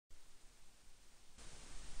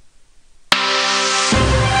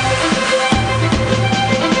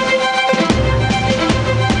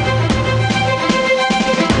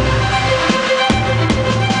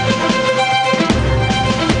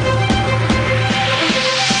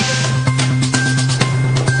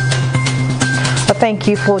Thank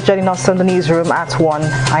you for joining us on the newsroom at 1.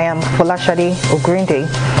 I am Folashade Ogrinde.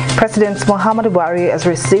 President Muhammadu Buhari has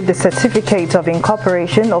received the Certificate of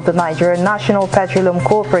Incorporation of the Nigerian National Petroleum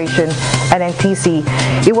Corporation, NNPC.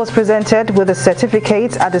 It was presented with the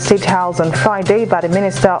certificate at the State House on Friday by the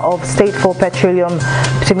Minister of State for Petroleum,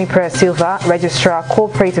 Temitope Silva, Registrar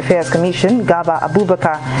Corporate Affairs Commission, Garba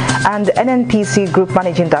Abubakar, and NNPC Group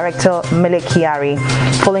Managing Director, Mele Kyari.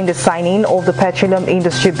 Following the signing of the Petroleum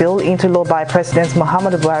Industry Bill into law by President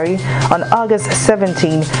Muhammadu Buhari on August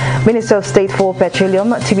 17, Minister of State for Petroleum,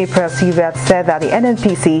 Temitope Silva, said that the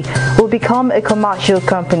NNPC will become a commercial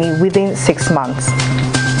company within 6 months.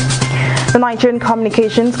 The Nigerian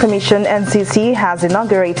Communications Commission (NCC) has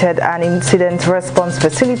inaugurated an incident response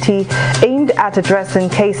facility aimed at addressing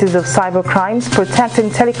cases of cybercrimes, protecting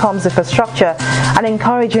telecoms infrastructure, and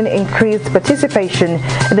encouraging increased participation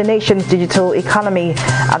in the nation's digital economy.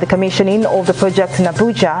 At the commissioning of the project in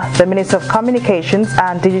Abuja, the Minister of Communications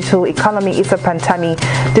and Digital Economy, Issa Pantami,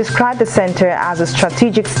 described the center as a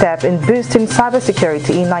strategic step in boosting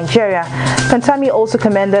cybersecurity in Nigeria. Pantami also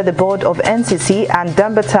commended the board of NCC and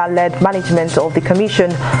Dambata-led management of the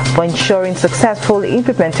Commission for ensuring successful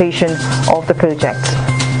implementation of the project.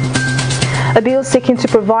 A bill seeking to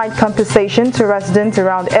provide compensation to residents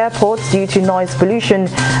around airports due to noise pollution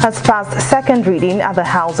has passed second reading at the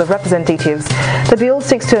House of Representatives. The bill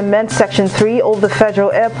seeks to amend Section 3 of the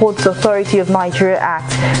Federal Airports Authority of Nigeria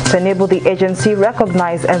Act to enable the agency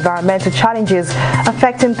recognize environmental challenges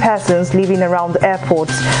affecting persons living around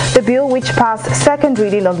airports. The bill, which passed second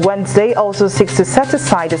reading on Wednesday, also seeks to set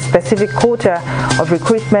aside a specific quota of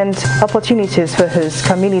recruitment opportunities for host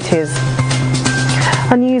communities.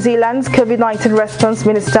 New Zealand's COVID-19 response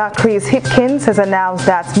minister Chris Hipkins has announced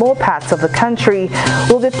that more parts of the country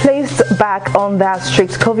will be placed back on their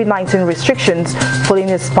strict COVID-19 restrictions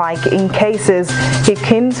following a spike in cases.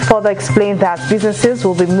 Hipkins further explained that businesses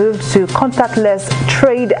will be moved to contactless,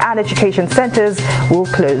 trade and education centers will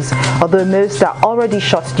close, although most are already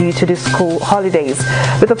shut due to the school holidays.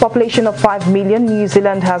 With a population of 5 million, New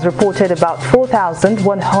Zealand has reported about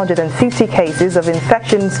 4,150 cases of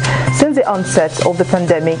infections since the onset of the pandemic,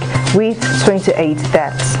 with 28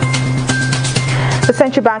 deaths. The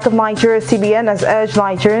Central Bank of Nigeria, CBN, has urged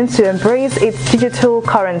Nigerians to embrace its digital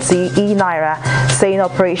currency, e-Naira, saying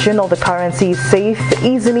operation of the currency is safe,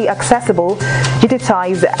 easily accessible,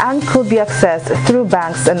 digitized, and could be accessed through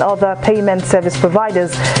banks and other payment service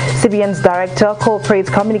providers. CBN's Director, Corporate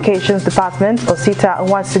Communications Department, Osita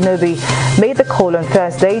Nwansinobi, made the call on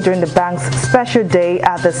Thursday during the bank's special day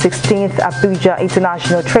at the 16th Abuja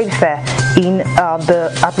International Trade Fair in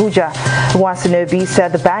the Abuja. Nwansinobi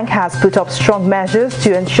said the bank has put up strong measures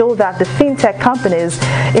to ensure that the fintech companies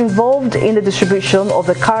involved in the distribution of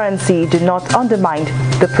the currency do not undermine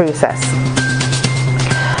the process.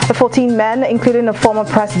 The 14 men, including the former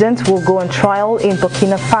president, will go on trial in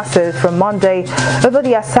Burkina Faso from Monday over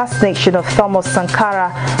the assassination of Thomas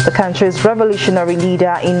Sankara, the country's revolutionary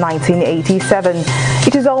leader, in 1987.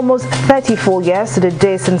 It is almost 34 years to the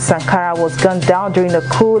day since Sankara was gunned down during a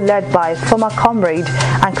coup led by former comrade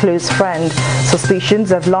and close friend. Suspicions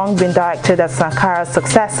have long been directed at Sankara's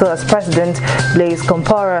successor as president, Blaise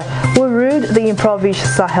Compaoré, who ruled the impoverished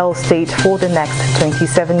Sahel state for the next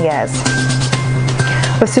 27 years.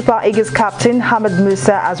 The Super Eagles captain, Ahmed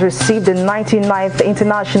Musa, has received the 99th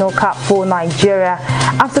international cap for Nigeria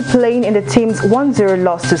after playing in the team's 1-0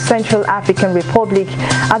 loss to Central African Republic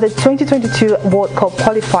at the 2022 World Cup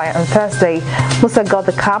qualifier on Thursday. Musa got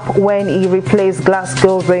the cap when he replaced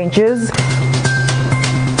Glasgow Rangers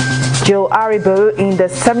Joe Aribo in the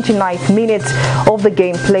 79th minute of the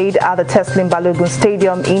game played at the Teslim Balogun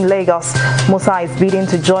Stadium in Lagos. Musa is bidding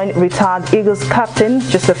to join retired Eagles captain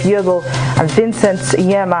Joseph Yogo and Vincent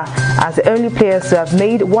Yema as the only players who have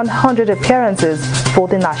made 100 appearances for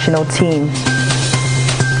the national team.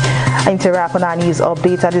 And to wrap on our news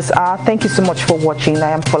update at this hour, thank you so much for watching. I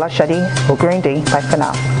am Folashade Ogrinde. Bye for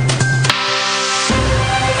now.